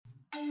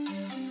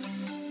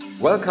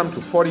Welcome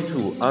to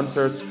 42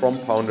 Answers from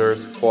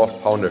Founders for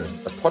Founders,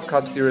 a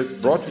podcast series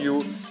brought to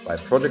you by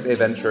Project A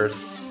Ventures,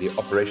 the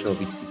operational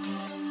VC.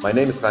 My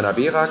name is Rainer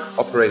Berak,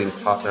 operating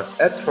partner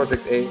at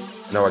Project A,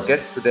 and our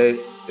guest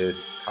today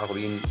is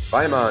Caroline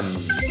Weimann.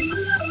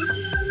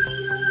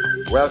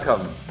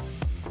 Welcome.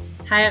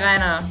 Hi,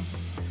 Rainer.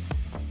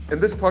 In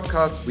this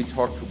podcast, we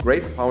talk to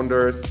great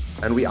founders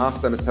and we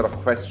ask them a set of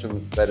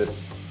questions that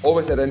is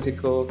always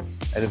identical,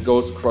 and it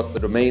goes across the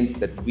domains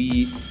that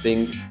we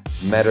think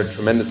matter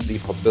tremendously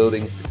for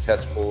building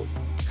successful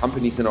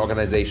companies and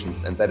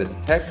organizations, and that is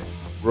tech,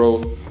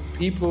 growth,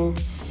 people,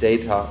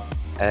 data,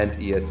 and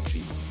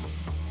ESG.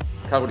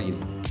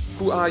 Caroline,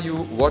 who are you,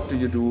 what do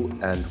you do,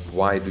 and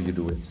why do you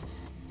do it?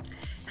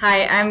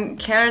 Hi, I'm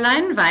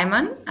Caroline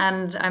Weimann,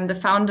 and I'm the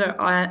founder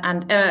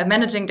and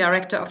managing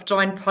director of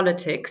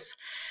JoinPolitics.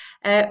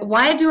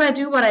 Why do I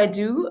do what I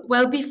do?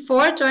 Well,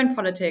 before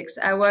JoinPolitics,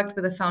 I worked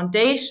with a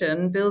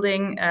foundation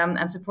building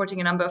and supporting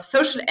a number of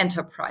social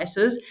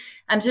enterprises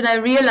until I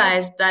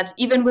realized that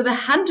even with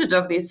 100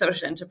 of these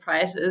social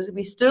enterprises,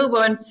 we still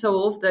won't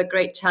solve the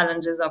great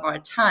challenges of our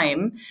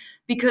time,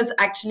 because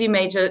actually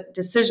major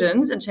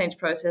decisions and change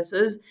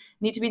processes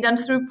need to be done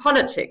through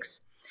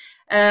politics.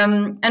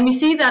 And we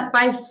see that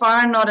by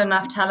far not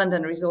enough talent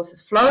and resources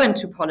flow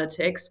into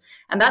politics.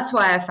 And that's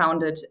why I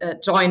founded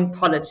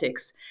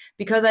JoinPolitics,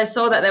 because I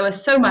saw that there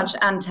was so much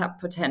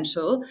untapped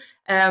potential.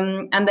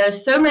 And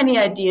there's so many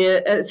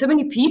so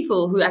many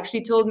people who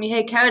actually told me,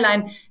 hey,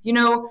 Caroline,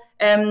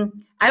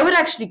 I would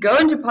actually go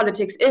into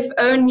politics if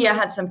only I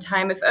had some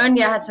time, if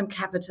only I had some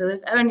capital,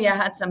 if only I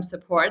had some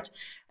support.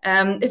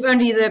 If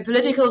only the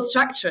political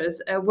structures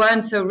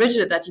weren't so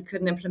rigid that you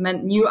couldn't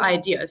implement new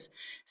ideas.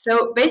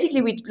 So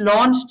basically, we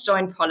launched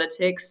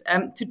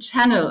JoinPolitics to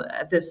channel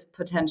this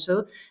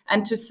potential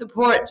and to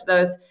support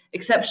those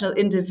exceptional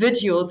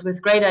individuals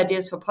with great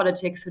ideas for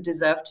politics who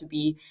deserve to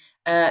be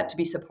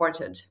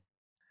supported.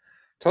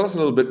 Tell us a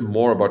little bit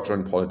more about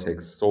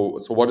JoinPolitics. So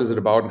what is it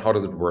about and how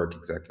does it work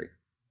exactly?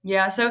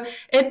 Yeah, so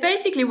it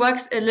basically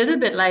works a little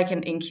bit like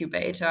an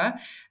incubator.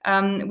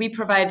 We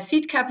provide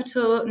seed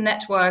capital,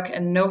 network,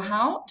 and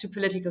know-how to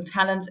political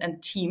talents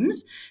and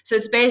teams. So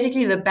it's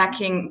basically the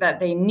backing that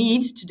they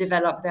need to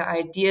develop their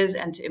ideas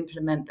and to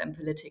implement them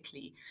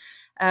politically.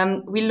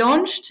 We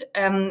launched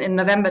in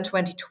November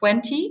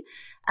 2020,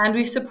 and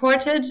we've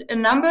supported a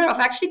number of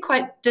actually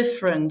quite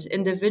different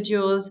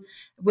individuals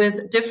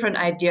with different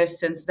ideas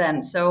since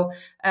then. So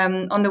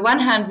on the one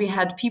hand, we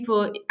had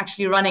people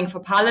actually running for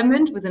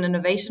parliament with an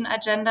innovation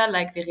agenda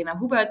like Verena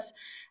Hubert's,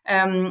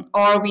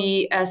 or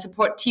we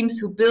support teams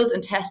who built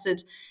and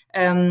tested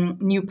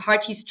new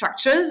party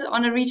structures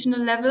on a regional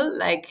level,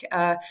 like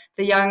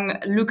the young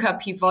Luca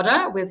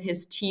Pivoda with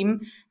his team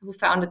who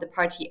founded the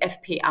party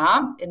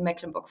FPA in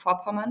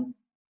Mecklenburg-Vorpommern.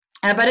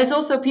 But it's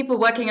also people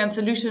working on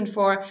solutions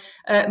for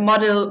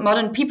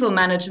modern people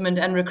management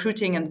and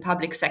recruiting in the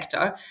public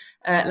sector,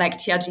 like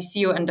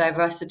Tiagisio and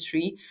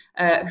Diversity,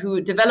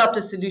 who developed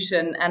a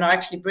solution and are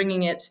actually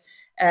bringing it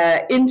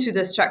into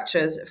the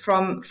structures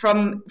from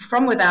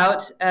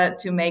without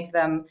to make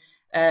them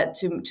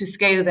to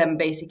scale them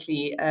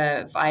basically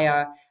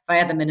via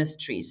the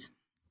ministries.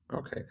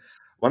 Okay.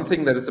 One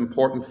thing that is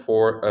important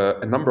for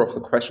a number of the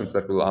questions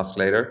that we'll ask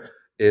later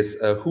is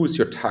who is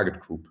your target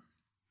group?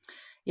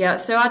 Yeah,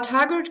 so our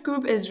target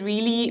group is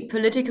really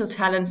political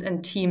talents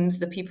and teams,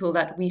 the people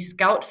that we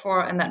scout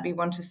for and that we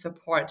want to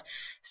support.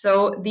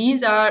 So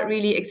these are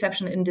really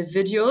exceptional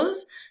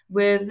individuals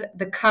with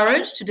the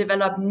courage to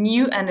develop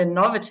new and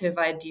innovative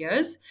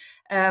ideas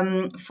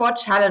for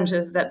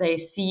challenges that they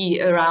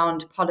see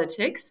around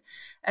politics,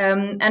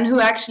 and who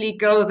actually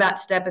go that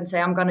step and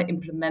say, I'm going to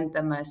implement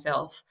them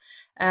myself.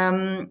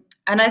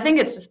 And I think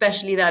it's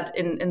especially that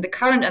in the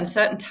current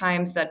uncertain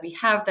times that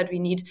we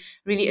need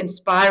really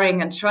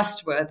inspiring and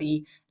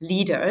trustworthy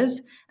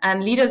leaders,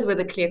 and leaders with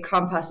a clear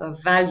compass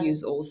of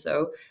values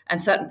also, and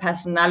certain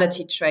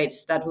personality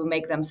traits that will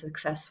make them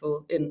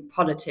successful in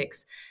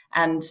politics.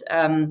 And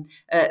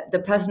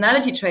the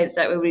personality traits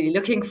that we're really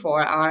looking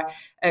for are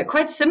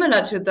quite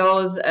similar to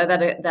those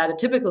that a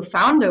typical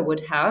founder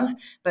would have,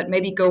 but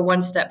maybe go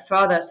one step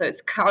further. So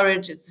it's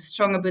courage, it's a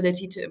strong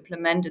ability to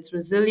implement, it's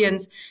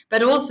resilience,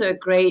 but also a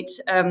great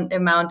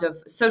amount of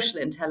social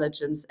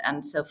intelligence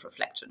and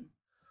self-reflection.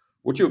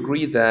 Would you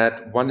agree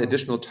that one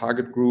additional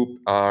target group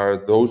are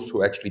those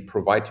who actually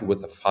provide you with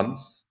the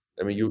funds?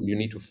 I mean, you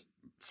need to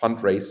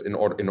fundraise in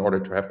order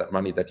to have that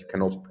money that you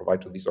can also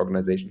provide to these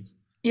organizations?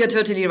 You're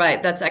totally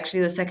right. That's actually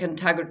the second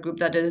target group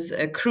that is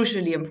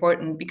crucially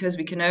important, because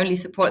we can only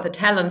support the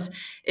talents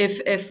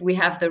if we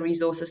have the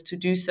resources to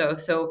do so.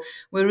 So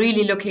we're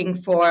really looking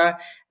for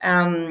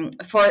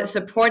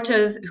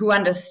supporters who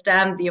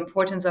understand the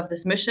importance of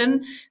this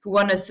mission, who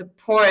want to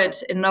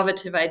support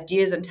innovative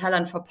ideas and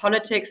talent for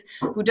politics,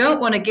 who don't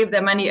want to give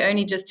their money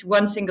only just to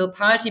one single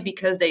party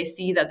because they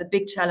see that the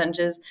big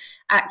challenges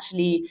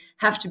actually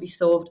have to be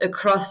solved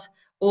across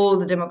all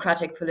the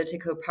democratic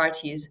political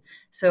parties.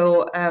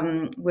 So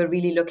we're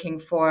really looking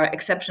for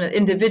exceptional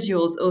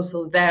individuals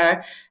also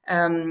there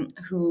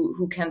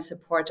who can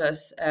support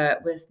us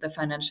with the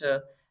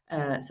financial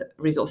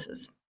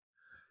resources.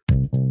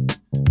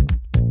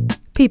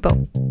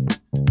 People.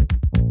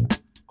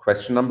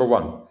 Question number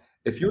 1.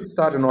 If you'd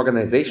start an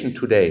organization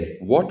today,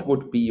 what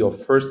would be your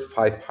first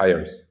 5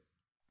 hires?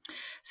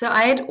 So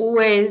I'd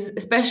always,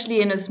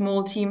 especially in a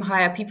small team,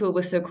 hire people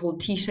with so-called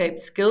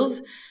T-shaped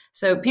skills.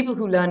 So people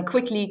who learn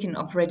quickly, can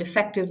operate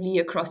effectively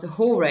across a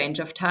whole range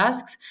of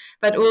tasks,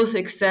 but also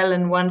excel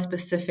in one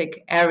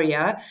specific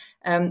area.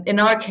 In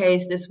our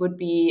case, this would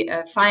be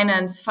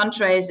finance,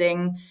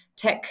 fundraising,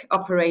 tech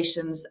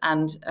operations,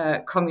 and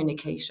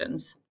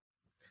communications.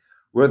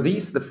 Were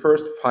these the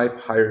first 5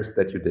 hires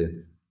that you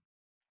did?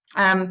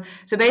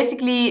 So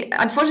basically,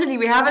 unfortunately,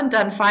 we haven't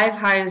done 5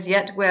 hires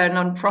yet. We're a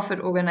non-profit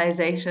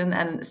organization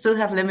and still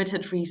have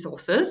limited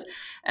resources.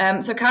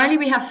 So currently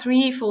we have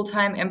 3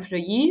 full-time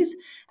employees,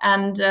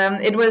 and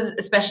it was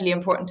especially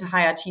important to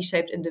hire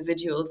T-shaped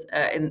individuals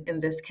in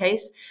this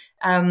case.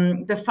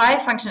 The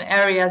 5 functional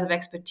areas of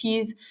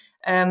expertise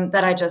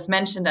that I just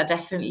mentioned are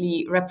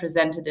definitely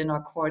represented in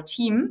our core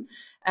team.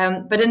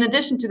 But in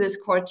addition to this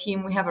core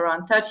team, we have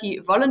around 30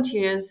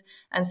 volunteers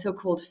and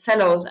so-called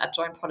fellows at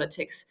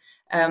JoinPolitics.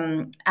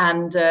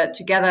 And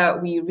together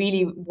we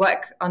really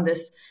work on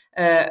this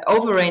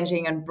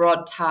overranging and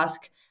broad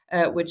task,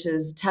 which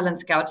is talent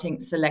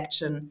scouting,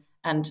 selection,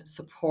 and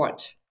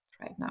support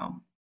right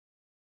now.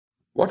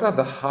 What are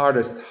the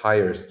hardest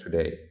hires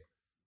today?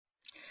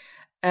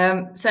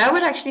 So I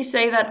would actually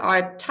say that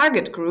our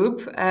target group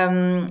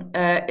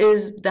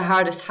is the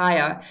hardest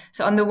hire.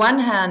 So on the one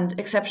hand,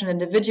 exceptional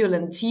individual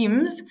and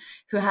teams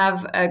who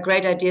have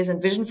great ideas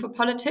and vision for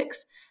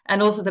politics,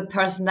 and also the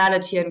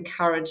personality and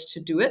courage to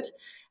do it.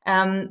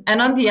 And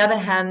on the other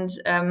hand,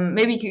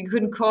 maybe you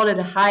couldn't call it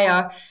a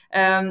hire,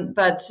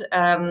 but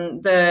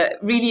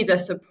the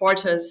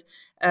supporters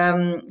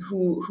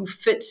who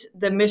fit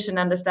the mission,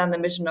 understand the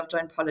mission of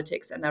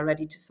JoinPolitics, and are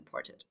ready to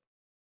support it.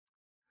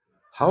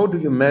 How do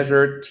you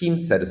measure team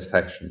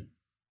satisfaction?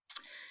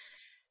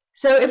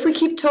 So if we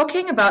keep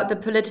talking about the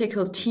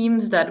political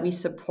teams that we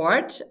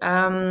support,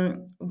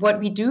 what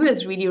we do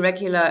is really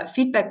regular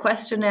feedback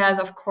questionnaires,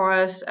 of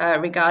course,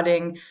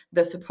 regarding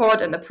the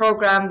support and the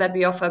program that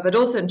we offer, but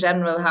also in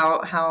general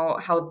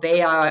how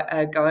they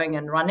are going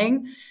and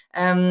running.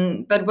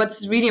 But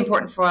what's really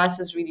important for us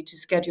is really to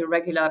schedule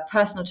regular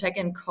personal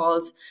check-in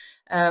calls,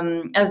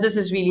 as this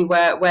is really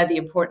where the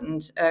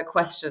important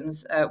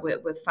questions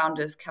with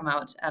founders come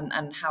out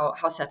and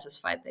how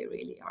satisfied they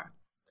really are.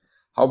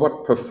 How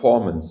about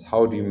performance?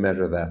 How do you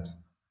measure that?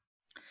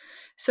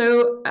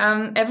 So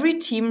every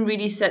team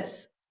really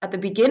sets at the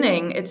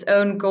beginning its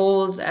own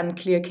goals and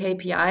clear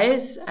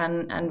KPIs,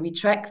 and we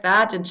track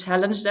that and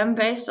challenge them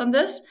based on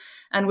this.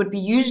 And what we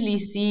usually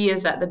see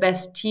is that the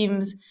best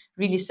teams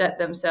really set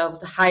themselves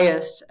the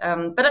highest,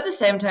 but at the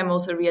same time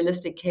also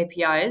realistic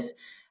KPIs.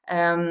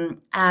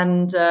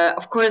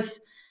 Of course,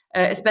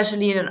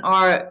 especially in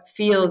our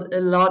field, a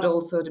lot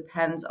also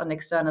depends on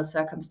external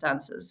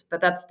circumstances,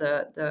 but that's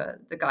the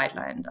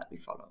guideline that we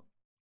follow.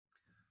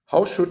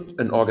 How should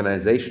an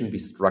organization be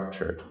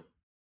structured?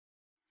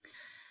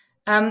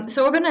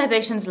 So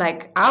organizations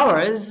like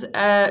ours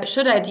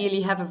should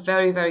ideally have a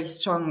very, very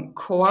strong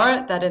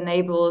core that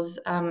enables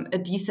a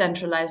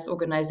decentralized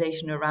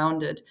organization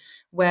around it,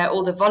 where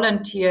all the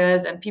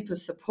volunteers and people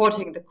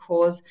supporting the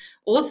cause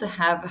also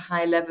have a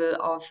high level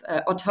of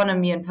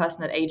autonomy and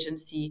personal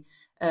agency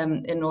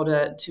in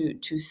order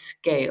to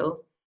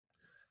scale.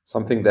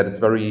 Something that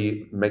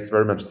makes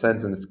very much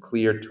sense and is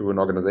clear to an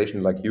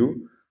organization like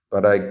you.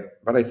 But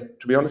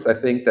to be honest, I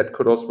think that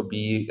could also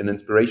be an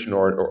inspiration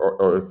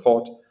or a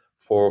thought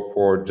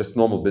for just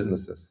normal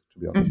businesses, to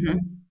be honest. Mm-hmm.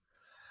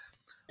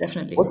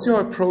 Definitely. What's your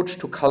approach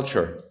to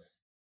culture?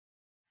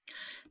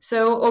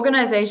 So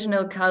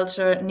organizational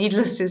culture,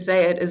 needless to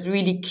say, it is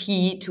really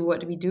key to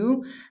what we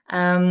do.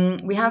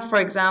 We have, for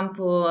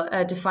example,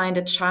 defined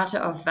a charter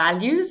of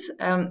values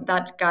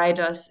that guide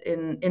us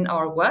in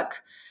our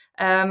work.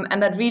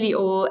 And that really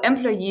all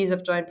employees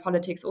of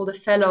JoinPolitics, all the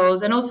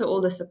fellows, and also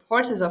all the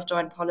supporters of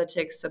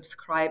JoinPolitics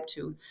subscribe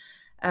to.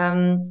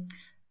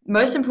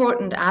 Most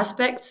important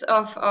aspects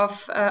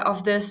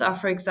of this are,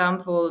 for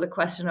example, the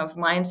question of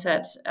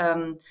mindset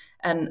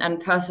and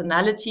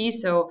personality.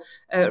 So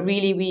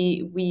really,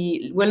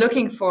 we're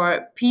looking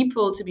for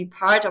people to be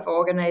part of our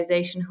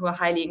organization who are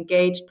highly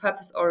engaged,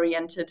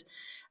 purpose-oriented,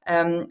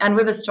 and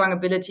with a strong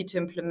ability to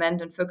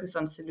implement and focus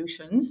on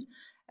solutions.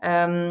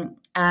 Certain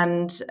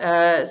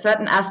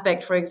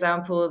aspect, for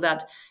example,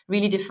 that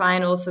really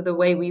define also the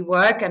way we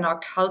work and our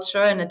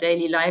culture in a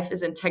daily life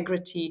is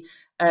integrity,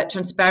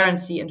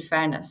 transparency, and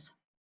fairness.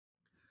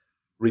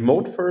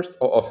 Remote first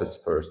or office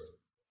first?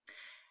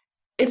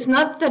 It's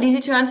not that easy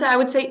to answer. I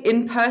would say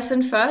in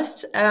person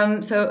first.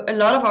 So a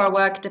lot of our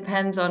work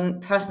depends on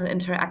personal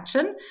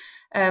interaction.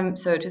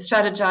 So to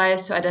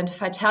strategize, to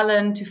identify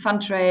talent, to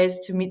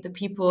fundraise, to meet the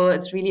people,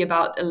 it's really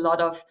about a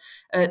lot of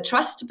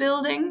trust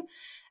building.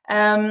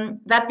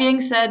 That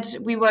being said,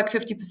 we work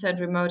 50%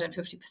 remote and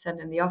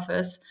 50% in the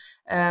office.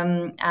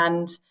 The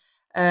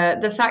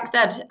fact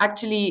that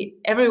actually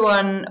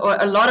everyone or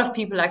a lot of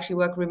people actually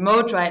work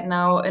remote right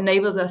now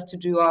enables us to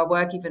do our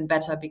work even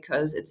better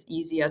because it's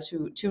easier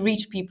to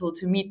reach people,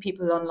 to meet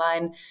people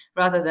online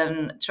rather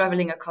than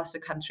traveling across the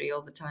country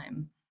all the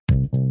time.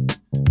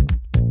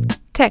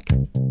 Tech.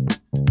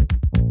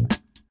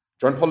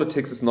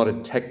 JoinPolitics is not a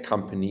tech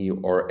company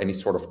or any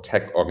sort of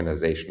tech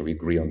organization. We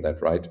agree on that,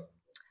 right?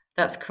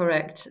 That's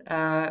correct.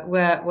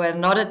 We're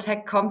not a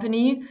tech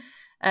company,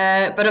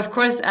 but of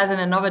course, as an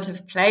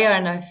innovative player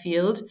in our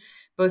field,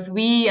 both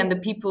we and the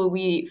people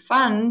we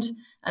fund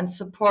and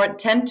support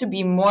tend to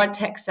be more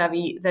tech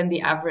savvy than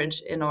the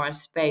average in our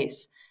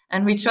space,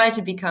 and we try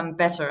to become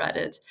better at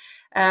it.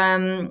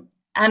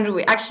 And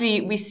we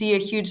see a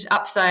huge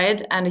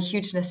upside and a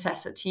huge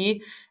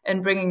necessity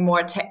in bringing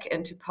more tech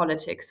into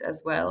politics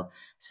as well.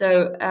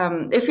 So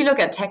if we look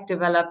at tech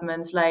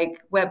developments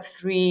like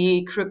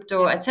Web3,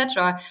 crypto,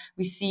 etc.,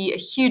 we see a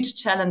huge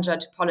challenger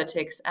to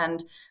politics,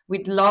 and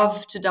we'd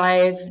love to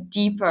dive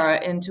deeper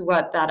into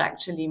what that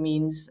actually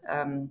means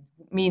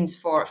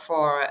for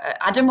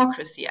our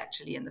democracy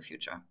actually in the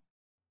future.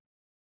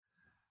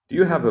 Do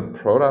you have a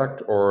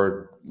product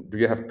or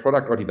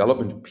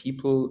development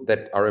people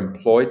that are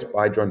employed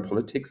by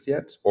JoinPolitics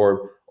yet,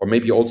 or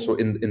maybe also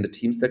in the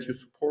teams that you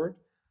support?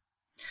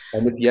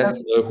 And if yes,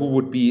 who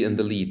would be in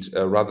the lead,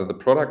 rather the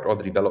product or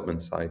the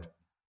development side?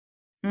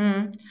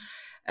 So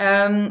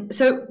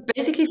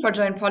basically for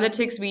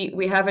JoinPolitics,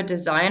 we have a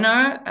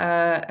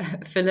designer,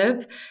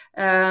 Philip,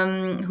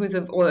 who's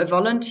a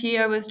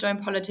volunteer with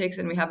JoinPolitics,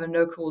 and we have a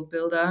no-code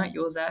builder,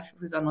 Josef,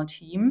 who's on our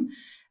team.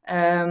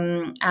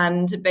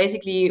 And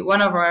basically we're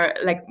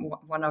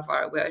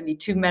only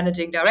two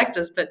managing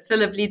directors, but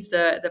Philip leads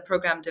the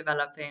program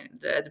developing,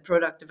 the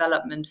product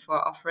development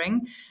for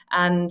offering.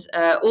 And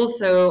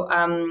also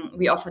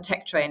we offer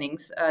tech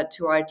trainings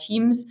to our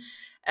teams.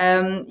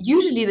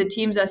 Usually the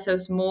teams are so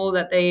small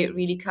that they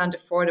really can't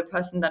afford a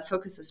person that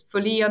focuses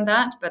fully on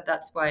that, but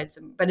that's why it's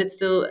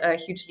still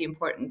hugely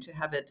important to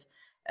have it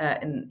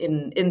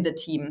in the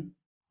team.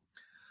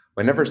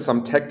 Whenever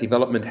some tech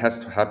development has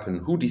to happen,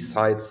 who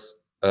decides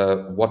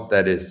what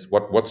that is,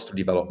 what's to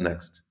develop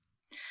next?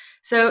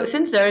 So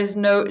since there is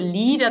no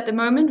lead at the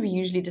moment, we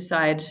usually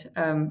decide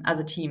as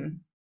a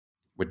team.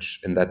 Which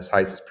in that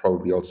size is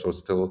probably also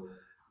still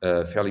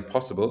fairly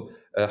possible.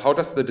 How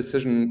does the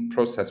decision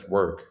process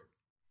work?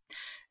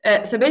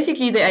 So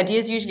basically, the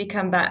ideas usually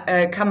come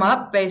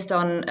up based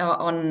on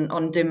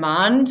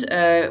demand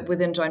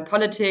within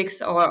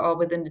JoinPolitics or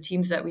within the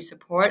teams that we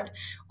support,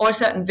 or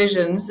certain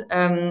visions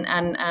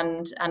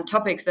and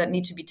topics that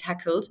need to be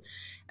tackled.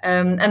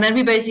 And then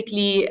we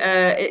basically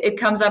it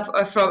comes up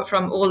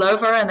from all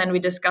over, and then we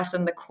discuss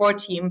in the core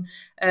team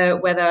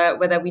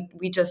whether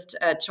we just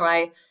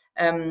try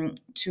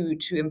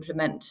to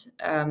implement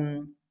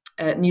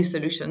new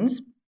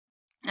solutions.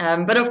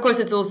 But of course,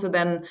 it's also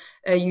then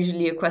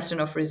usually a question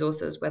of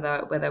resources,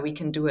 whether we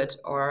can do it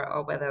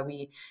or whether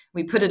we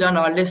put it on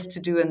our list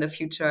to do in the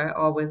future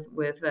or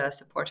with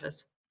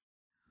supporters.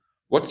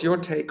 What's your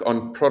take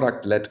on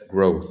product-led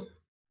growth?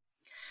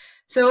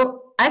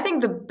 So I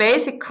think the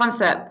basic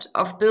concept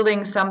of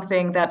building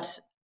something that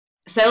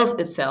sells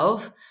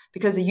itself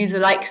because the user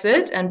likes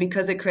it and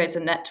because it creates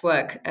a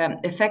network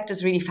effect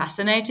is really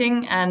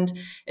fascinating. And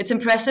it's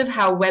impressive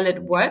how well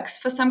it works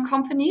for some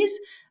companies.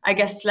 I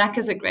guess Slack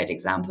is a great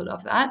example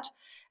of that.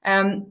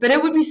 But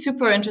it would be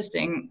super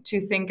interesting to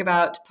think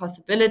about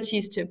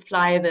possibilities to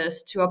apply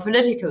this to our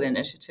political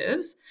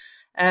initiatives.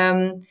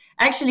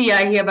 Actually,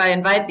 I hereby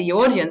invite the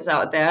audience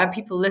out there,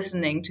 people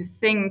listening, to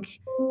think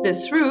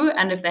this through,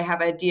 and if they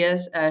have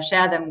ideas,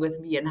 share them with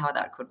me and how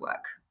that could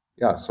work.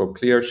 Yeah, so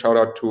clear shout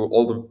out to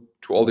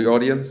all the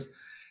audience.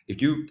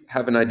 If you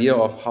have an idea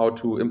of how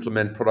to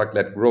implement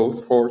product-led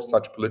growth for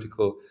such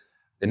political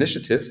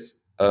initiatives,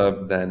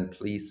 then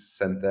please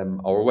send them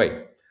our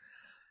way.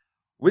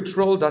 Which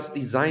role does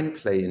design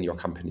play in your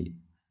company?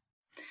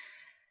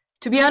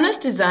 To be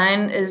honest,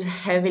 design is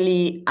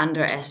heavily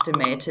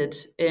underestimated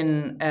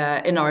in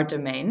our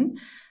domain.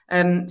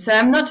 So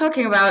I'm not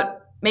talking about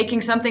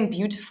making something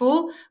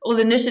beautiful. All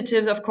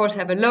initiatives, of course,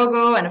 have a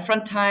logo and a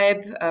front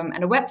type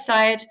and a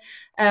website.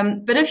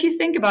 But if you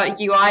think about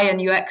UI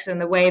and UX in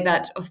the way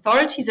that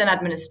authorities and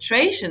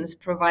administrations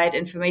provide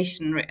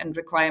information and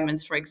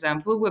requirements, for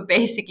example, we're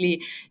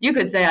basically, you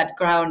could say, at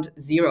ground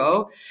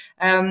zero.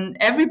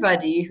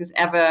 Everybody who's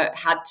ever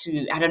had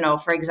to, I don't know,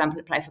 for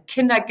example, apply for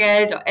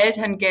Kindergeld or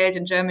Elterngeld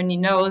in Germany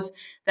knows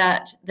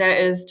that there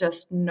is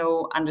just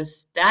no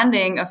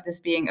understanding of this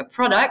being a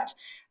product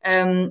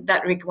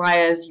that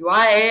requires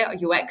UI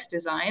or UX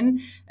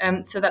design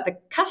so that the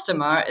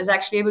customer is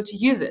actually able to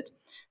use it.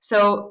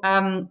 So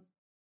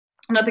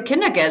not the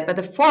Kindergeld, but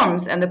the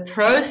forms and the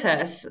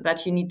process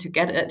that you need to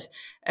get it.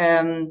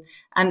 And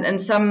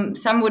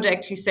some would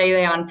actually say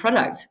they aren't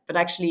products, but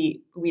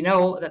actually we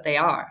know that they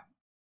are.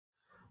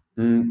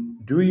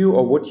 Do you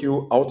or would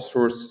you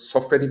outsource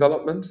software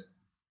development?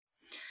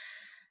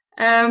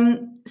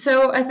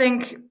 So I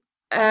think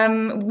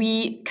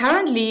We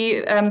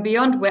currently,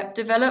 beyond web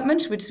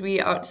development, which we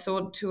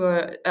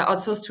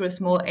outsource to a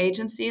small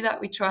agency that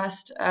we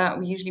trust,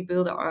 we usually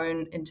build our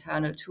own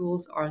internal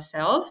tools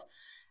ourselves.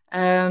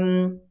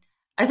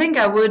 I think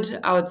I would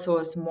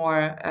outsource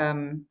more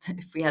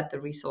if we had the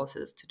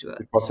resources to do it.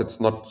 Because it's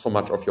not so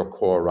much of your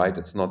core, right?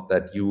 It's not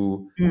that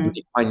you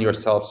define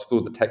yourselves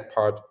through the tech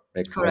part.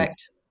 Makes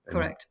sense.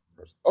 Correct.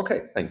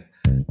 Okay, thanks.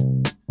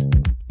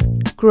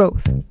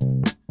 Growth.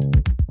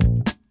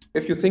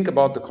 If you think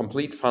about the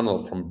complete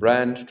funnel from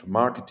brand to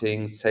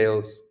marketing,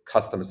 sales,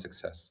 customer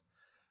success,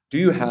 do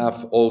you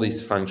have all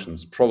these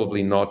functions?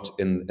 Probably not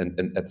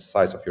at the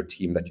size of your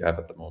team that you have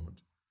at the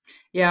moment.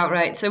 Yeah,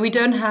 right. So we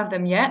don't have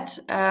them yet.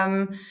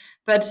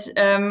 But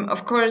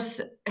of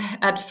course,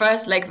 at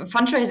first, like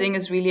fundraising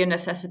is really a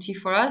necessity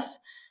for us.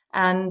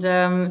 And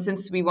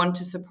since we want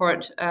to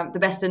support the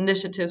best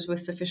initiatives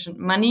with sufficient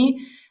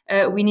money,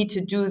 we need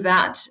to do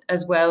that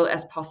as well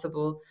as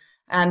possible.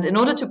 And in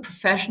order to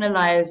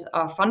professionalize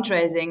our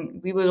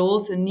fundraising, we will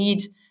also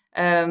need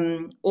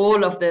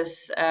all of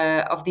these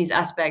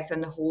aspects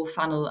and the whole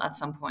funnel at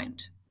some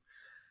point.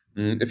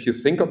 If you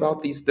think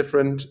about these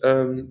different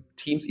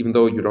teams, even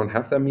though you don't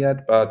have them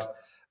yet, but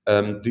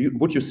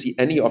would you see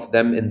any of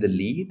them in the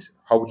lead?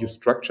 How would you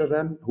structure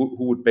them? Who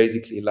would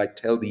basically like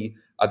tell the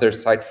other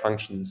side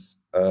functions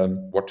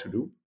what to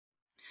do?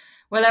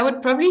 Well, I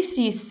would probably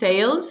see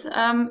sales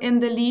in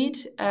the lead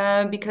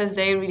because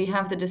they really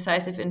have the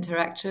decisive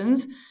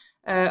interactions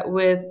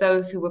with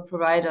those who will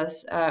provide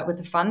us with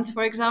the funds,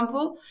 for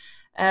example.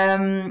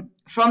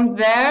 From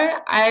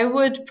there, I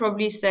would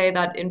probably say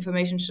that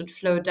information should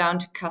flow down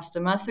to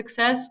customer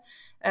success,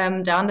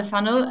 down the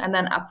funnel, and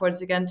then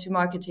upwards again to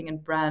marketing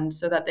and brand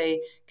so that they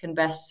can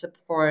best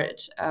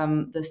support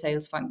the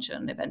sales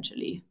function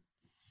eventually.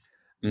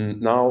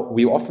 Now,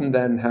 we often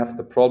then have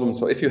the problem.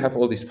 So if you have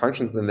all these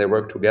functions, then they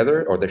work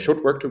together, or they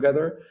should work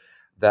together.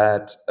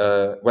 That,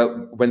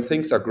 when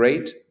things are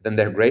great, then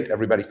they're great.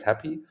 Everybody's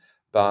happy.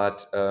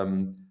 But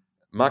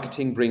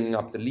marketing bringing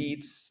up the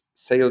leads,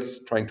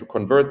 sales trying to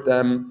convert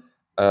them,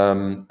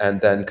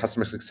 and then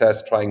customer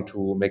success trying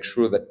to make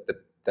sure that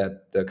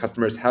the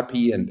customer is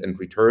happy and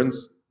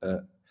returns.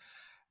 But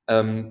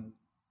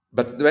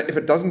if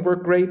it doesn't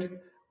work great,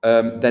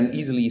 then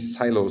easily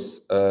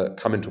silos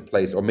come into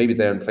place, or maybe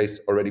they're in place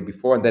already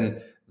before, and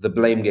then the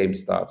blame game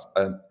starts.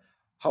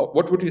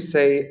 What would you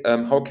say?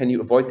 How can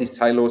you avoid these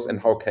silos, and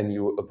how can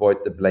you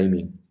avoid the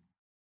blaming?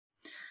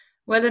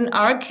 Well, in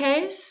our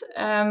case,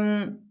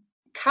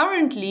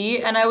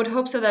 currently, and I would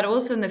hope so that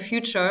also in the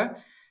future,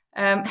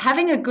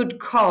 having a good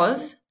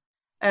cause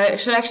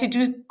should actually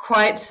do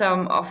quite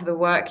some of the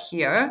work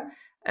here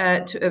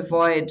to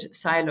avoid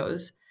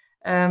silos.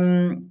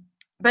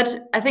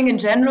 But I think in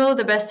general,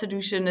 the best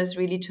solution is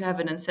really to have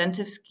an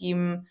incentive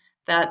scheme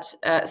that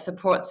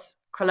supports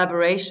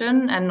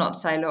collaboration and not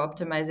silo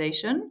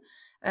optimization.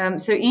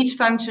 So each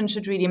function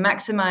should really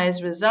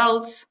maximize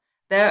results,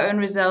 their own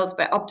results,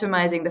 by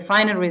optimizing the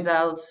final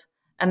results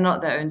and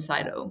not their own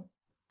silo.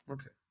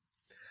 Okay.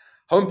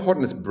 How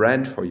important is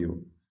brand for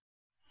you?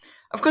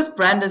 Of course,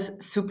 brand is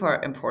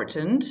super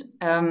important.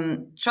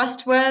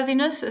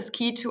 Trustworthiness is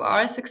key to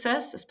our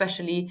success,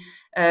 especially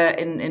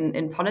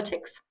in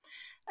politics.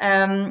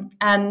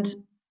 And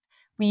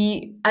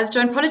we, as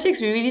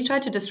JoinPolitics, we really try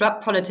to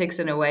disrupt politics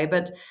in a way,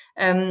 but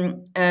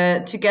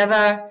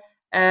together,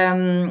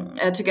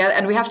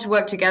 and we have to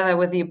work together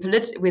with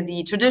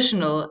the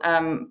traditional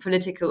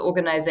political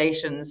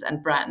organizations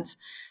and brands.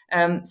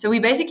 So we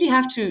basically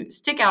have to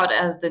stick out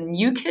as the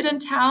new kid in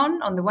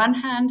town on the one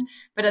hand,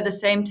 but at the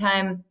same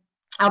time,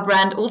 our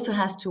brand also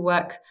has to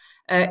work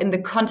in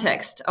the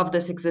context of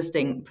this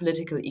existing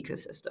political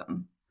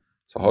ecosystem.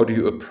 So how do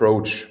you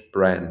approach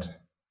brand?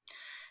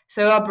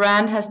 So our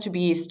brand has to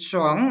be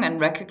strong and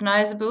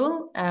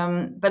recognizable,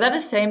 but at the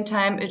same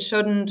time, it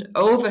shouldn't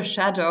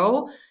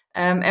overshadow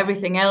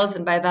everything else.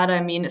 And by that,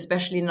 I mean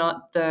especially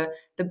not the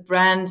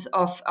brands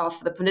of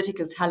the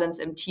political talents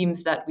and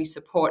teams that we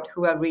support,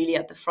 who are really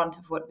at the front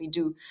of what we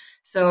do.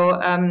 So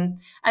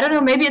I don't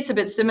know, maybe it's a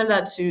bit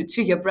similar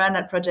to your brand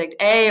at Project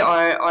A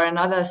or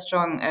another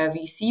strong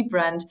VC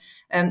brand.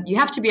 You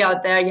have to be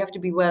out there, you have to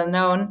be well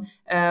known,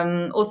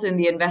 also in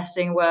the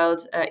investing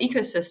world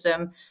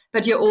ecosystem,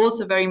 but you're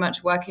also very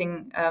much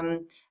working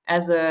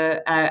as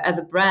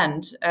a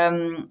brand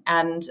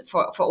and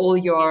for all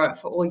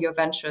your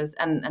ventures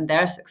and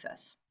their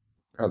success.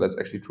 Oh, that's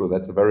actually true.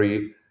 That's a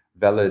very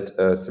valid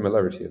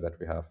similarity that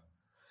we have.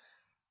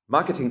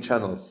 Marketing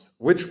channels.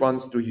 Which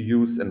ones do you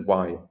use and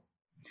why?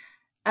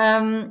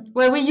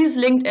 Well, we use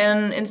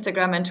LinkedIn,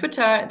 Instagram, and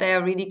Twitter. They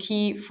are really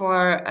key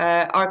for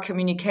our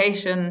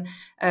communication,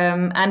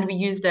 and we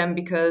use them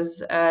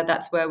because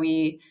that's where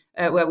we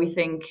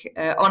think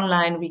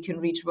online we can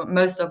reach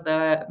most of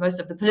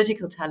the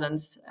political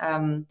talents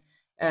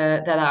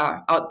that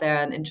are out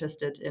there and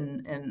interested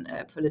in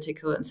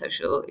political and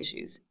social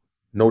issues.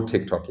 No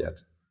TikTok yet.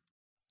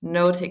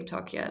 No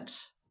TikTok yet.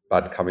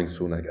 But coming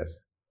soon, I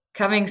guess.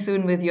 Coming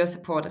soon with your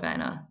support,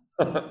 Rainer.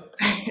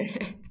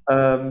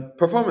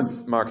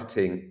 Performance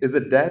marketing, is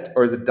it dead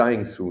or is it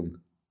dying soon?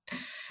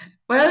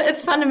 Well,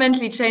 it's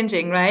fundamentally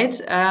changing, right?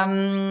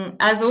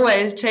 As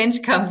always,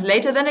 change comes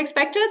later than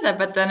expected,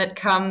 but then it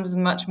comes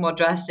much more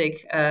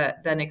drastic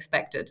than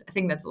expected. I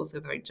think that's also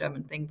a very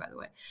German thing, by the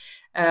way.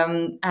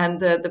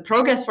 And the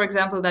progress, for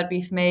example, that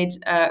we've made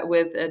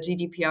with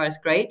GDPR is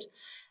great.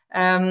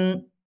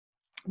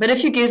 But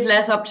if you give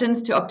less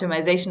options to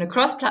optimization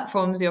across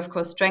platforms, you of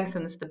course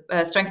strengthen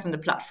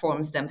the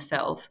platforms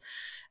themselves.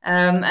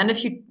 And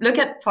if you look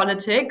at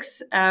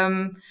politics,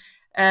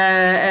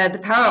 the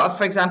power of,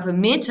 for example,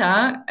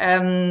 Meta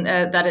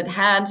that it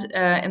had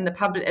in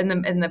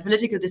the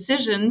political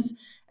decisions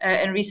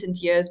in recent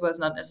years was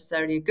not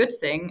necessarily a good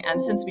thing.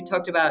 And since we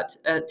talked about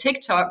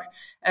TikTok,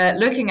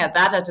 looking at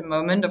that at the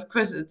moment, of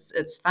course,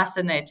 it's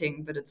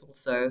fascinating, but it's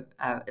also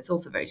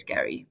very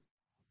scary.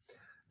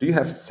 Do you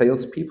have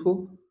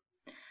salespeople?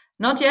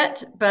 Not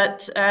yet,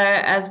 but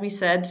as we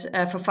said,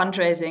 for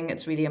fundraising,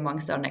 it's really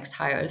amongst our next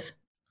hires.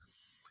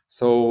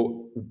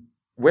 So,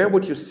 where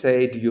would you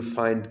say do you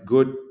find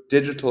good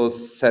digital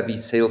savvy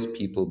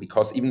salespeople?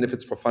 Because even if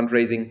it's for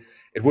fundraising,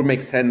 it would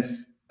make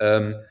sense.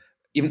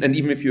 Even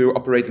if you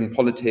operate in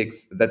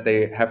politics, that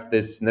they have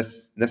this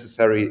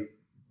necessary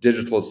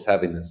digital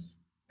savviness,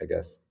 I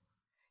guess.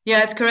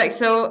 Yeah, it's correct.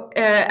 So,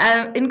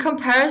 in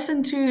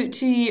comparison to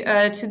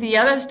the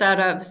other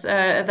startups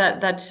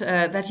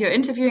that you're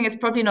interviewing, it's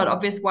probably not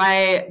obvious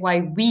why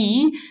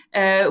we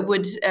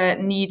would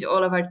need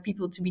all of our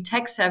people to be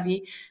tech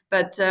savvy.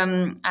 But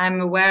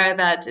I'm aware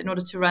that in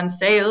order to run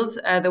sales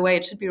the way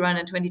it should be run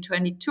in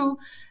 2022,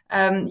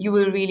 you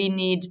will really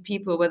need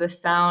people with a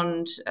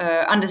sound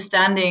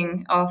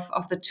understanding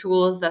of the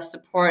tools that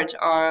support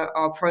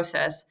our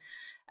process.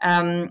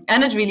 And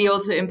it really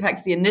also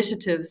impacts the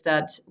initiatives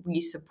that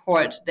we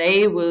support.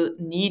 They will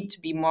need to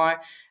be more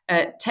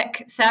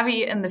tech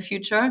savvy in the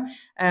future,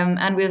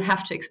 and we'll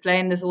have to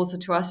explain this also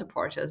to our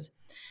supporters.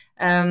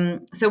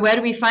 So where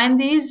do we find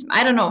these?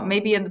 I don't know,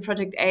 maybe in the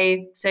Project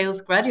A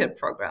sales graduate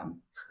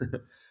program.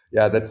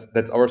 Yeah, that's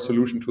our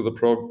solution to the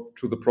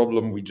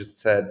problem we just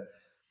said.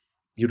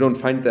 You don't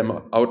find them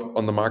out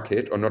on the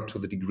market, or not to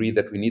the degree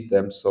that we need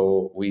them,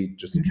 so we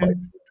just try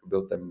to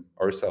build them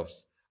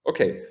ourselves.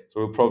 Okay,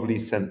 so we'll probably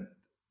send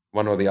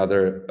one or the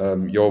other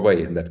your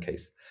way in that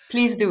case.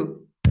 Please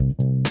do.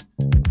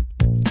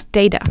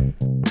 Data.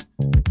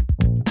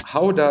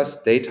 How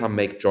does data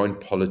make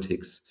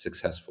JoinPolitics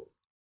successful?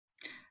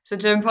 So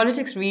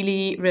JoinPolitics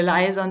really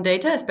relies on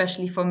data,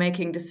 especially for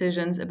making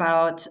decisions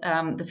about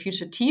the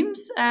future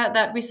teams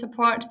that we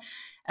support.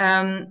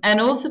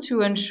 And also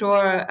to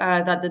ensure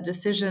that the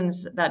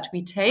decisions that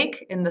we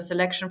take in the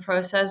selection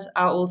process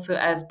are also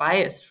as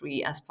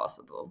bias-free as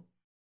possible.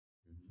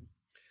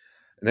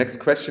 The next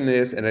question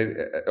is, and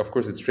of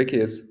course it's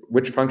tricky, is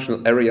which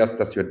functional areas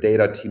does your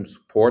data team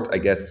support? I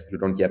guess you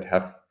don't yet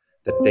have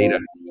that data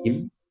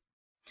team.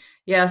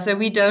 Yeah, so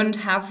we don't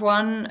have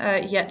one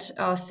yet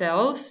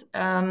ourselves,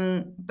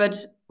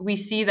 but we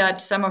see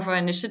that some of our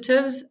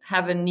initiatives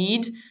have a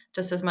need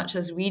just as much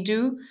as we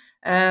do,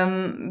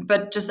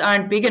 but just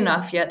aren't big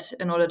enough yet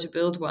in order to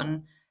build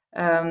one.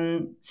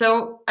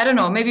 So I don't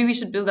know, maybe we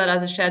should build that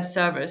as a shared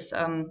service.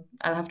 I'll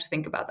have to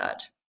think about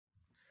that.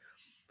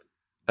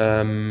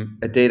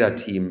 A data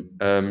team.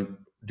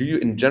 Do you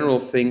in general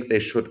think they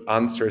should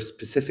answer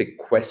specific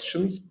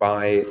questions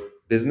by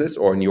business,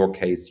 or in your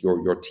case,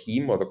 your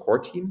team or the core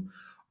team?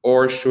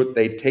 Or should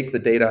they take the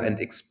data and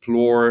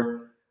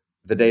explore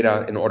the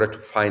data in order to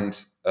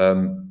find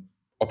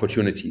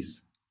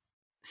opportunities?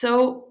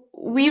 So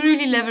we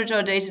really leverage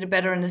our data to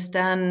better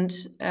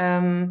understand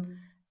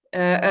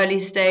early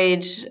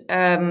stage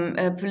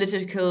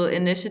political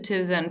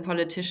initiatives and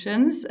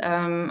politicians,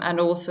 and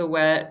also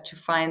where to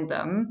find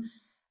them.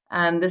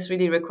 And this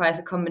really requires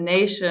a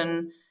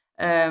combination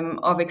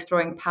of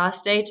exploring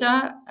past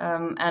data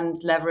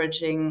and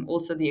leveraging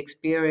also the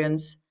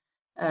experience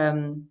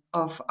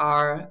of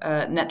our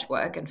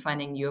network and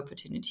finding new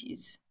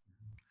opportunities.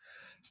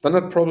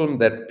 Standard problem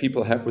that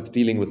people have with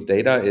dealing with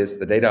data is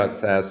the data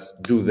says,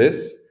 do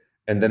this,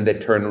 and then they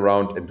turn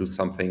around and do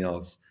something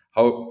else.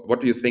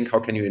 What do you think? How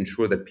can you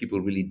ensure that people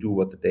really do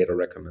what the data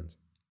recommend?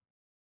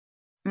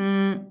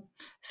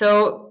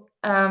 So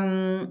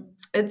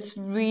it's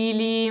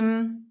really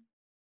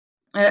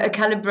a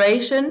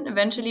calibration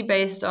eventually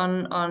based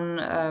on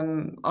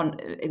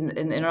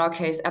in our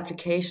case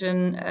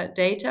application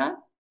data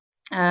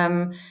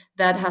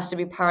that has to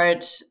be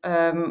part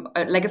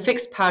like a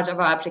fixed part of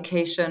our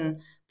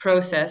application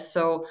process.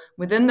 So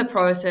within the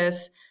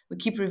process we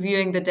keep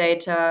reviewing the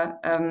data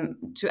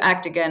to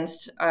act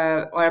against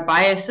our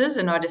biases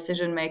in our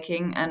decision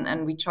making,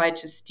 and we try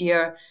to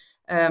steer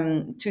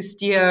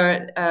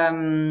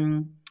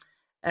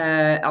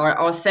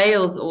our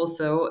sales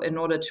also in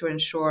order to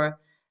ensure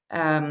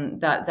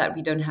that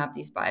we don't have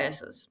these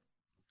biases.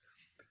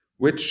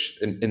 Which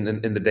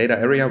in the data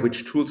area,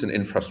 which tools and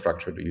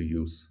infrastructure do you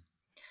use?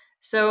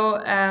 So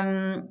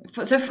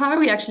so far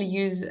we actually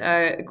use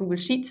Google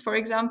Sheets, for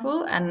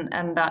example,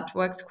 and that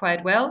works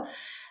quite well.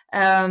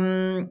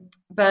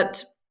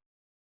 But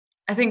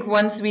I think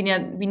once we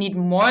need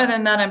more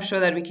than that, I'm sure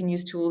that we can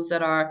use tools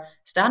that are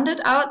standard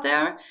out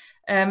there.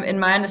 In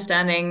my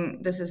understanding,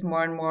 this is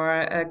more and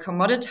more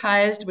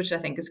commoditized, which I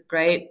think is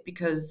great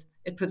because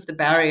it puts the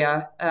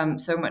barrier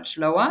so much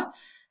lower.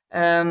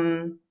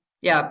 But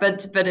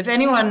if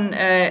anyone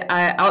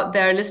out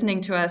there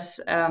listening to us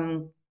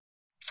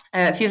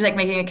feels like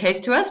making a case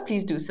to us,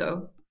 please do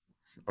so.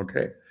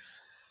 Okay.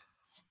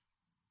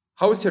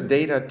 How is your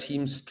data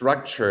team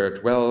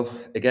structured? Well,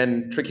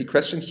 again, tricky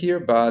question here,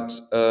 but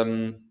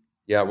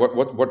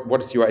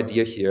what is your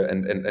idea here,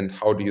 and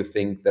how do you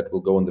think that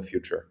will go in the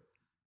future?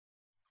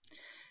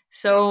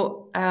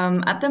 So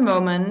at the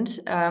moment,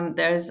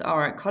 there's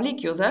our colleague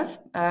Josef,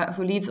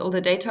 who leads all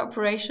the data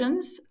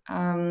operations,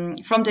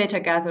 from data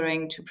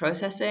gathering to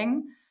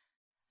processing.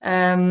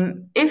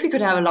 If we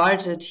could have a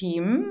larger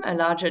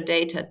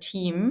data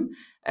team,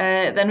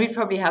 then we'd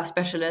probably have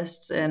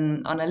specialists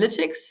in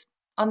analytics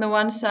on the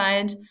one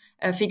side,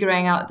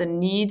 figuring out the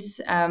needs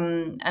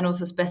and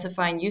also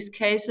specifying use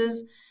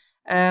cases,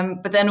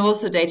 but then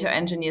also data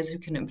engineers who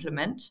can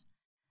implement.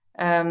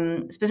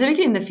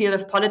 Specifically in the field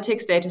of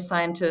politics, data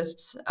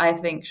scientists, I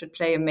think, should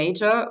play a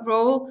major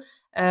role,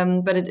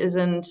 but it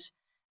isn't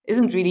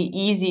really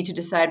easy to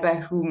decide by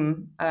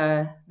whom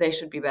they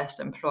should be best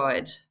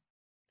employed.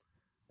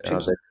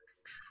 That's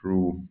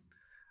true.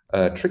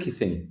 Tricky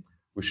thing.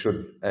 We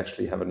should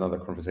actually have another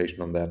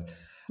conversation on that.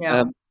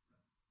 Yeah.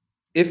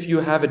 If you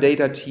have a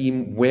data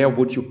team, where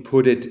would you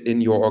put it in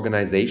your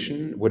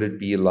organization? Would it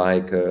be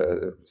like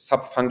a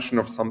sub-function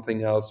of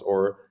something else,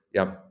 or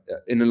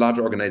in a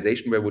larger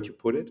organization, where would you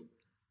put it?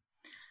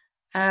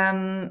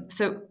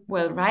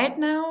 Right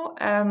now,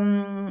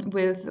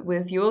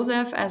 with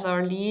Josef as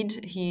our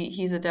lead,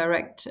 he's a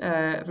direct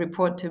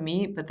report to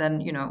me. But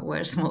then, we're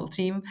a small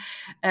team.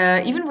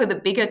 Even with a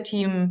bigger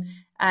team,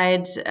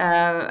 I'd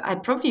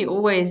probably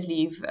always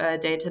leave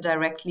data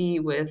directly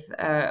with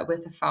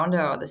the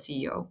founder or the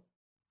CEO.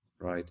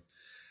 Right.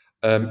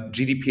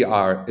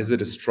 GDPR, is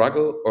it a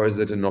struggle or is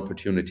it an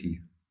opportunity?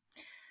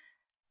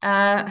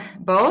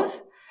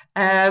 Both.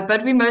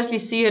 But we mostly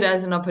see it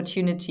as an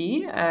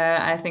opportunity.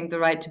 I think the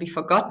right to be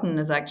forgotten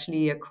is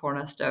actually a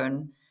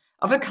cornerstone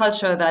of a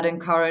culture that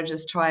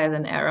encourages trial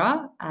and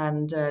error,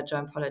 and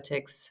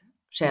JoinPolitics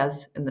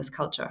shares in this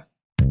culture.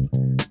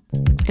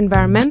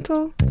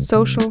 Environmental,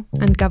 social,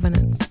 and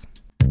governance.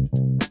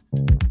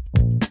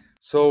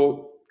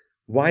 So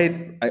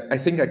why, I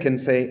think I can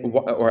say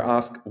or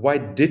ask, why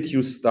did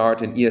you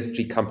start an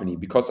ESG company?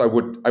 Because I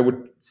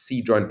would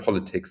see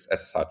JoinPolitics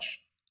as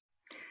such.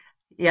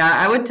 Yeah,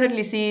 I would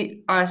totally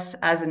see us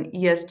as an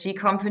ESG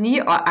company,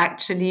 or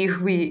actually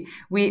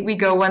we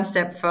go one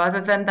step further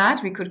than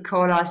that. We could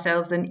call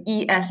ourselves an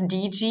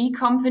ESDG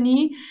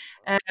company,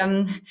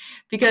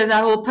 because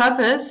our whole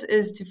purpose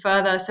is to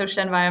further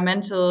social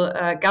environmental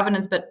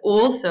governance, but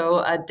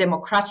also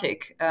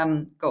democratic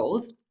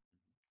goals.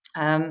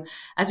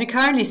 As we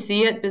currently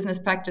see it, business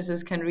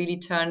practices can really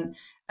turn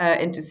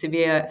into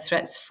severe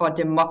threats for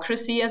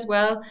democracy as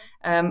well.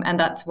 And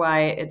that's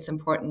why it's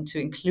important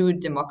to include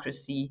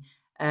democracy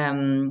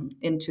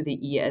into the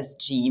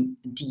ESG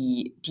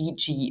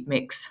DG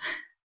mix.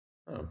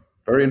 Oh,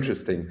 very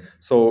interesting.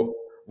 So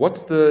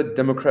what's the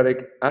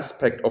democratic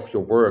aspect of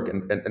your work,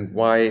 and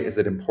why is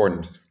it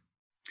important?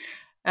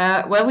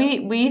 Well,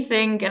 we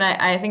think, and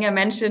I think I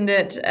mentioned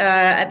it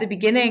at the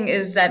beginning,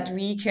 is that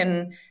we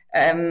can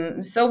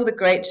solve the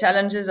great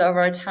challenges of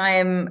our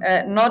time,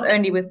 not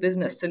only with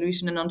business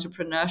solution and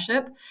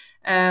entrepreneurship,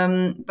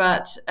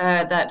 but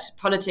that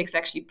politics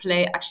actually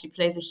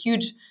plays a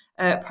huge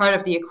part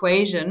of the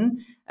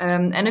equation.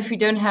 And if we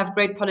don't have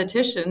great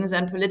politicians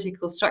and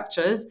political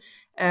structures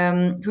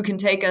who can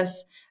take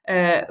us,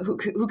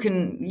 who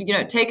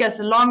can take us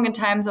along in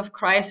times of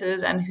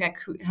crisis, and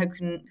who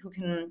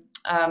can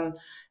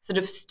sort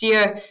of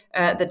steer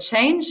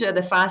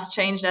the fast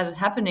change that is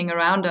happening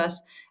around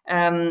us,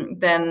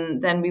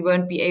 then we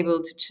won't be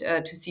able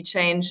to see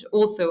change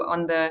also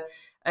on the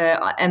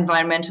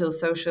environmental,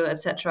 social,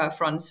 etc.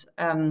 fronts,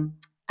 and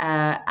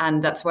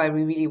that's why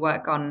we really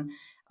work on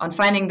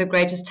finding the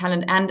greatest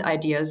talent and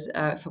ideas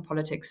for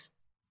politics.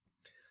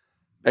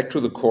 Back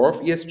to the core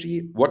of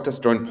ESG, what does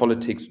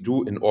JoinPolitics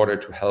do in order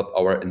to help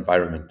our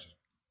environment?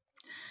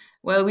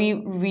 Well, we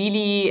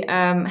really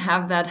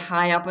have that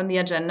high up on the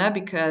agenda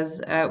because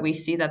we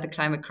see that the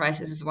climate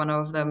crisis is one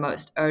of the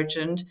most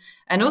urgent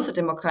and also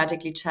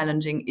democratically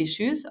challenging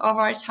issues of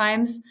our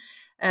times.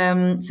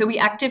 So we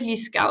actively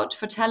scout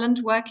for talent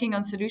working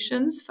on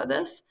solutions for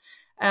this.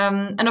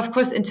 And of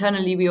course,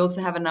 internally, we also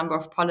have a number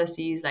of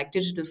policies like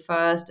digital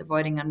first,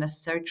 avoiding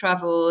unnecessary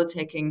travel,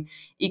 taking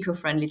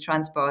eco-friendly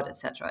transport,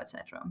 etc.,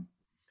 etc.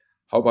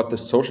 How about the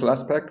social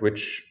aspect?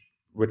 Which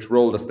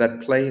role does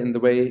that play in the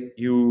way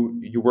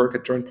you work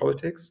at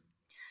JoinPolitics?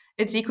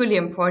 It's equally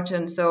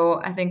important.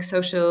 So I think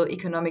social,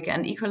 economic,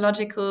 and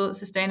ecological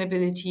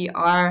sustainability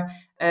are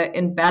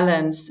in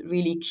balance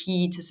really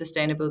key to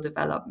sustainable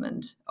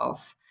development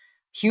of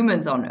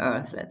humans on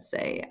Earth, let's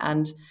say.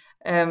 And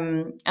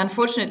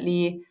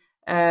unfortunately,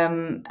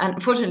 And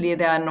unfortunately,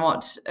 they are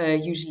not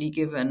usually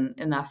given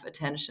enough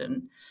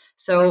attention.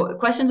 So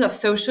questions of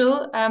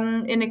social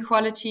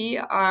inequality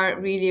are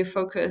really a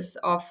focus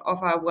of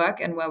our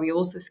work, and where we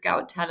also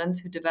scout talents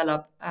who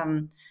develop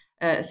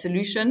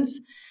solutions.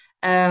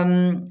 So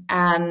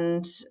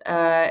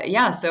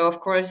of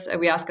course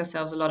we ask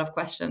ourselves a lot of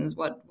questions.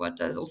 What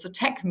does also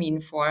tech mean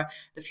for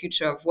the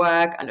future of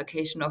work,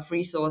 allocation of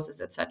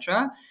resources,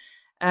 etc.?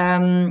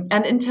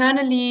 And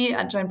internally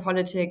at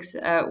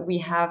JoinPolitics, we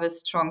have a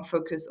strong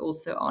focus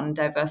also on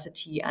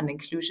diversity and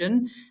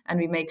inclusion, and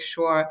we make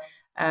sure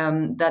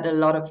that a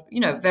lot of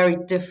very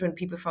different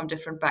people from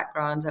different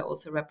backgrounds are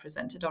also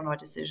represented on our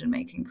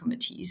decision-making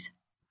committees.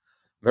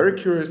 Very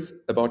curious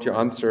about your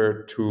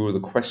answer to the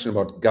question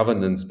about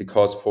governance,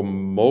 because for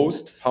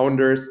most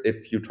founders,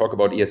 if you talk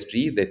about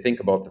ESG, they think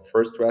about the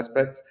first two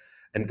aspects,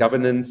 and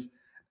governance.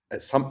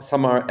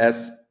 Some are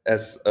as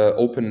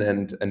open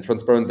and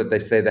transparent that they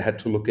say they had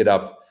to look it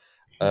up.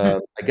 I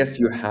guess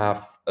you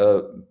have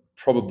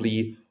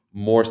probably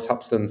more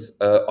substance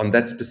on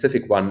that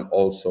specific one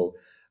also.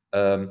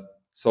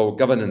 So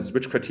governance,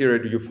 which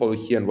criteria do you follow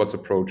here, and what's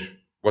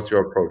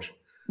your approach?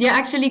 Yeah,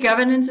 actually,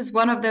 governance is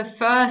one of the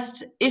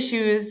first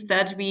issues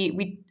that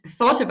we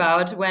thought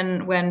about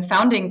when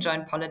founding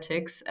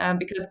JoinPolitics,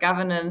 because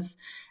governance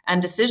and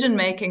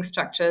decision-making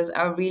structures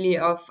are really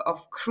of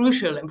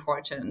crucial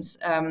importance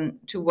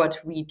to what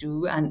we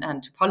do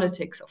and to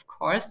politics, of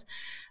course.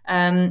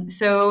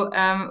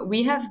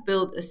 We have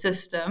built a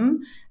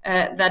system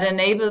that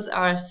enables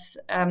us,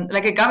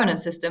 like a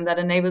governance system that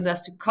enables us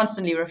to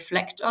constantly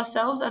reflect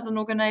ourselves as an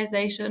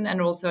organization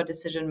and also a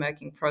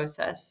decision-making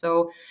process.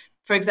 So,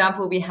 for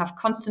example, we have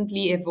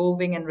constantly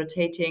evolving and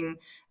rotating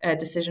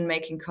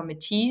decision-making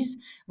committees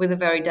with a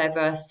very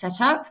diverse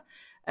setup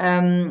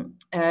in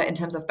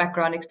terms of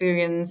background,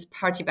 experience,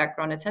 party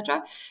background,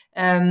 etc.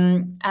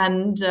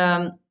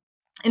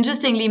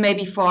 Interestingly,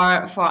 maybe for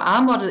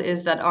our model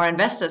is that our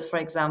investors, for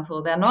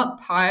example, they're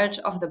not part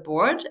of the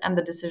board and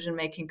the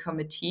decision-making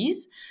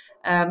committees.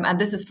 And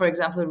this is, for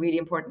example, a really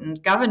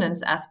important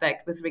governance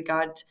aspect with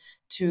regard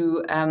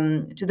to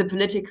the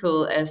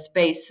political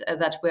space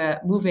that we're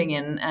moving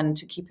in and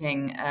to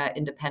keeping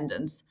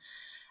independence.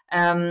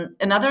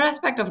 Another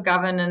aspect of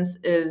governance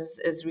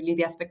is really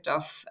the aspect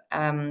of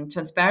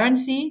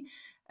transparency.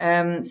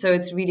 So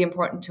it's really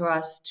important to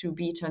us to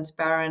be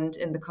transparent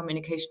in the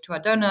communication to our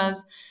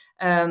donors,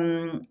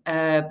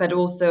 but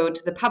also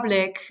to the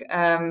public,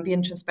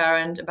 being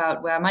transparent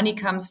about where money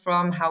comes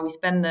from, how we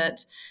spend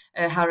it,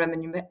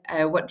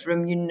 what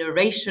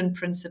remuneration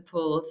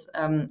principles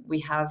we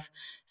have.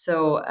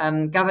 So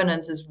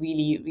governance is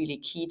really, really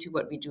key to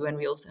what we do, and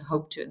we also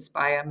hope to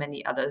inspire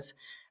many others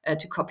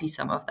to copy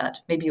some of that,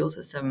 maybe also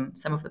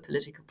some of the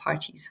political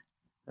parties.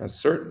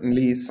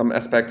 Certainly some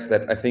aspects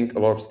that I think a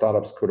lot of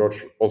startups could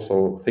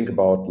also think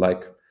about,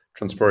 like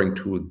transferring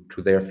to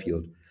their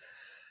field.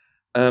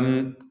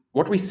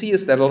 What we see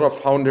is that a lot of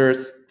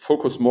founders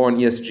focus more on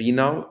ESG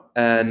now,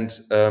 and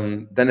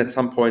then at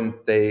some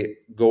point they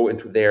go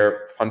into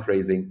their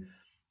fundraising.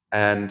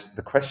 And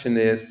the question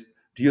is,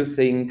 do you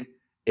think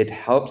it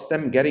helps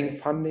them getting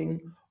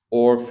funding,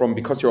 or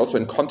because you're also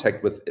in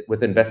contact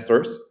with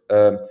investors,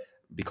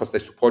 because they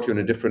support you in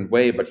a different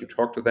way, but you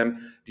talk to them,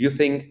 do you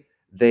think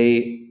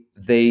they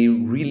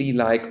really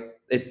like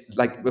it,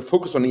 like the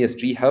focus on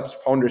ESG helps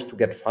founders to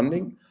get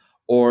funding,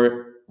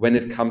 or when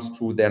it comes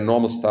to their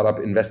normal startup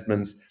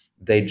investments,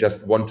 they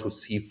just want to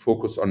see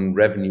focus on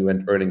revenue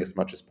and earning as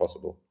much as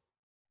possible?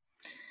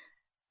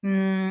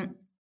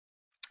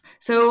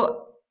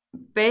 So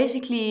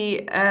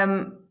basically,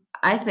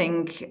 I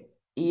think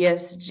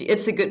ESG.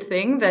 It's a good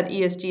thing that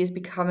ESG is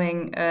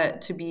becoming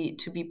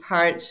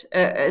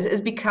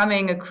is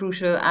becoming a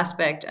crucial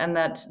aspect, and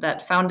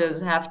that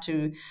founders have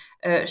to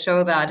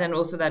show that, and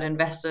also that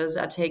investors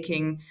are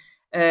putting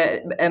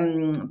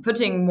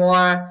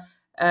more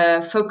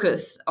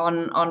focus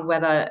on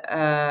whether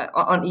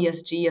on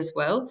ESG as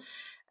well.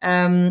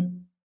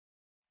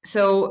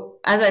 So,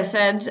 as I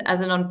said, as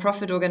a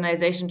non-profit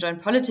organization,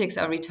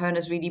 JoinPolitics, our return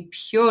is really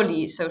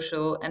purely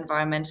social,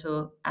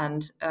 environmental,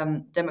 and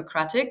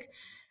democratic.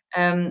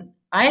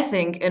 I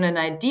think in an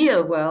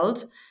ideal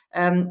world,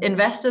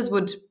 investors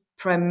would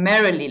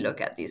primarily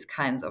look at these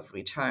kinds of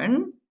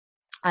return.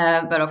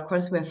 But of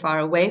course, we're far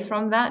away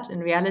from that. In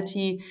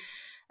reality,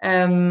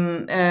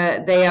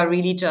 they are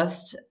really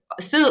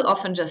still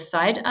often just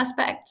side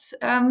aspects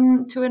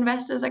to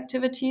investors'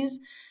 activities.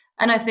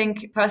 And I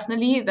think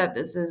personally that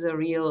this is a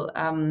real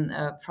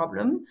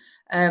problem,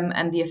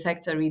 and the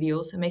effects are really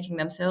also making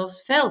themselves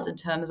felt in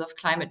terms of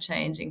climate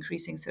change,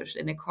 increasing social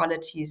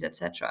inequalities,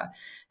 etc.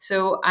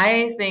 So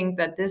I think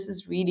that this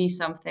is really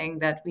something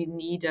that we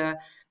need a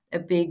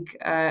big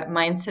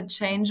mindset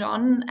change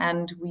on,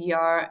 and we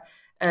are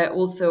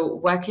also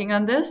working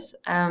on this.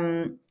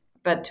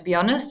 But to be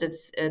honest,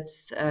 it's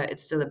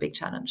still a big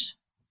challenge.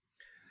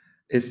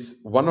 Is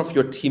one of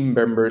your team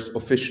members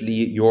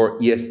officially your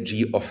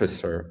ESG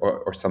officer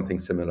or something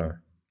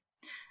similar?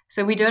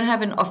 So we don't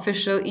have an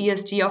official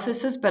ESG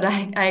officers, but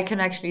I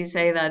can actually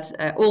say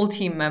that all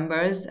team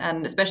members,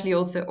 and especially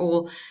also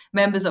all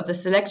members of the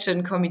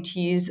selection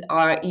committees,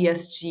 are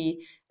ESG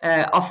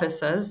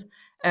officers,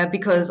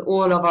 because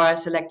all of our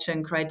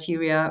selection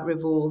criteria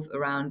revolve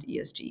around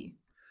ESG.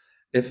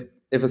 If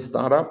a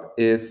startup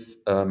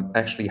is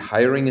actually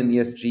hiring an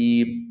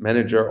ESG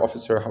manager,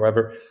 officer,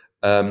 however,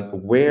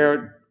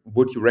 where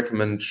would you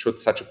recommend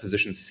should such a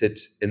position sit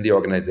in the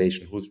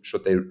organization? Who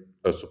should they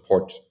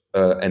support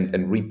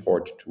and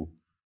report to?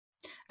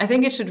 I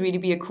think it should really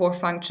be a core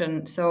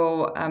function,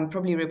 so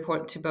probably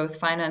report to both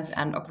finance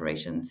and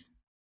operations.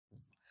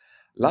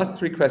 Last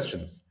 3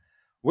 questions.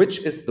 Which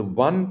is the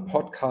one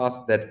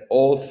podcast that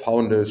all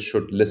founders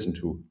should listen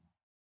to?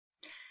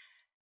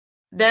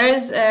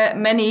 There's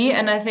many,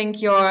 and I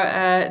think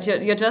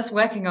you're just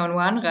working on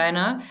one,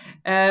 Rainer.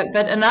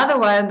 But another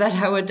one that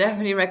I would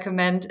definitely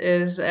recommend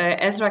is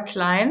Ezra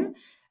Klein,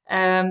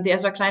 the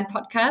Ezra Klein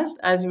podcast,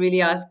 as he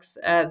really asks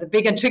the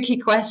big and tricky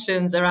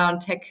questions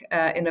around tech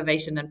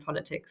innovation and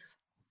politics.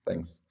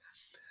 Thanks.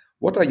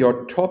 What are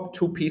your top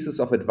 2 pieces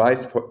of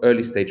advice for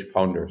early stage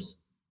founders?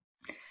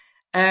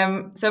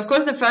 So, of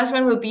course, the first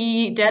one will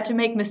be dare to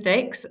make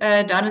mistakes.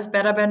 Done is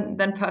better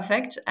than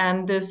perfect.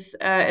 And this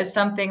is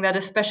something that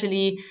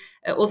especially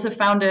also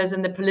founders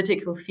in the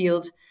political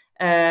field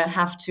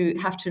have to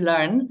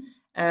learn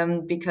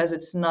because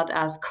it's not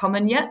as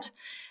common yet.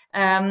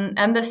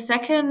 And the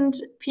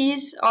second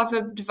piece of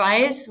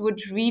advice would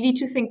really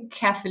to think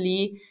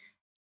carefully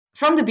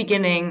from the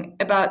beginning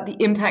about the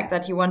impact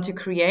that you want to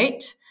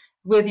create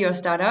with your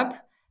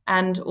startup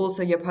and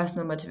also your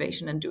personal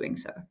motivation in doing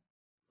so.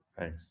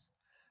 Thanks.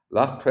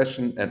 Last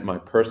question and my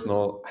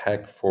personal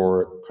hack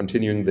for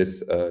continuing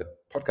this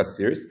podcast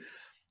series.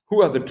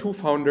 Who are the 2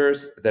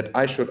 founders that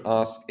I should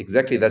ask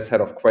exactly that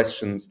set of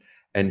questions,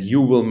 and you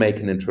will make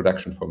an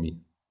introduction for me?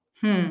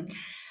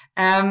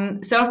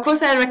 So, of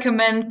course, I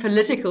recommend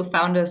political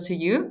founders to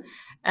you.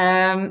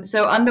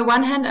 So on the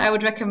one hand, I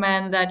would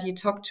recommend that you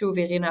talk to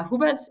Verena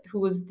Huberts,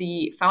 who is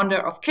the founder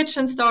of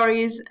Kitchen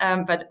Stories,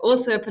 but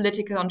also a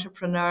political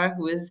entrepreneur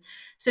who is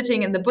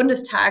sitting in the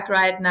Bundestag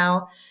right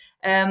now.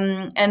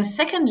 And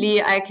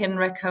secondly, I can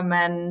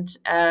recommend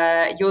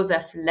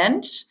Josef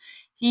Lentsch.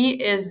 He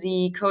is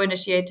the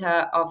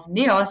co-initiator of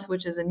NEOS,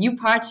 which is a new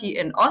party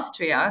in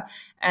Austria,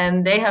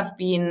 and they have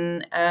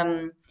been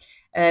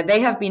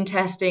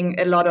testing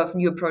a lot of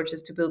new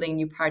approaches to building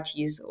new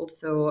parties,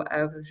 also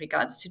with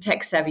regards to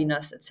tech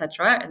savviness,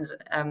 etc.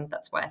 And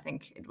that's why I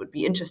think it would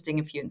be interesting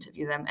if you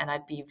interview them, and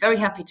I'd be very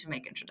happy to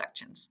make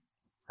introductions.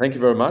 Thank you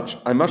very much.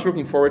 I'm much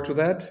looking forward to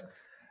that.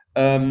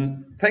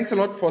 Thanks a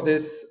lot for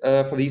this,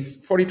 for these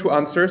 42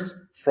 answers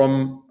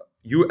from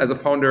you as a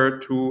founder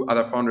to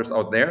other founders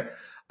out there.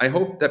 I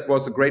hope that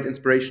was a great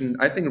inspiration.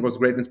 I think it was a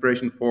great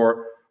inspiration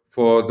for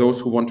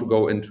those who want to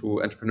go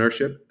into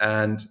entrepreneurship.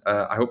 And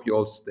I hope you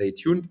all stay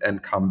tuned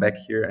and come back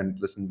here and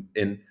listen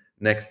in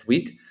next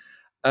week.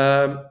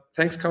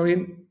 Thanks,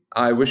 Karin.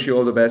 I wish you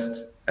all the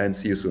best and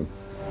see you soon.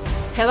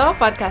 Hello,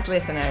 podcast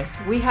listeners.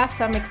 We have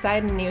some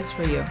exciting news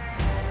for you.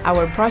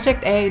 Our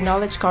Project A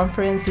Knowledge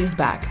Conference is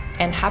back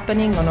and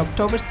happening on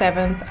October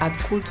 7th at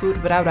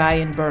Kulturbrauerei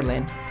in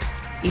Berlin.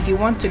 If you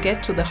want to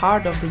get to the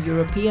heart of the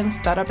European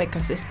startup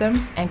ecosystem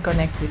and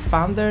connect with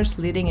founders,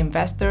 leading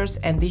investors,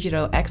 and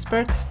digital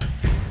experts,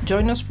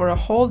 join us for a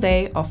whole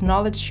day of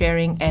knowledge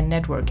sharing and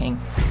networking,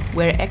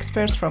 where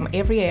experts from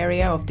every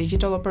area of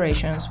digital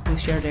operations will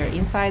share their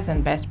insights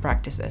and best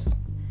practices.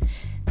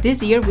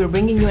 This year, we're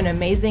bringing you an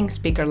amazing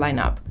speaker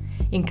lineup,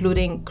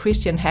 including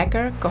Christian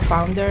Hecker,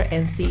 co-founder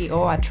and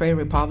CEO at Trade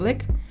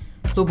Republic,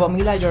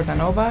 Lubomila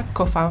Jordanova,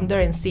 co-founder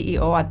and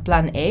CEO at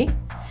Plan A,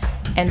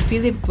 and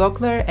Philip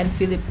Glockler and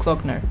Philip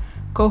Klockner,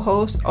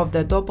 co-hosts of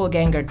the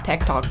Doppelganger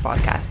Tech Talk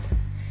podcast.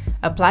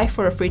 Apply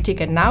for a free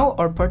ticket now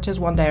or purchase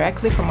one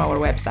directly from our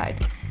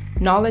website,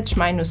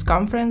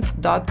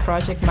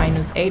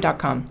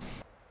 knowledge-conference.project-a.com.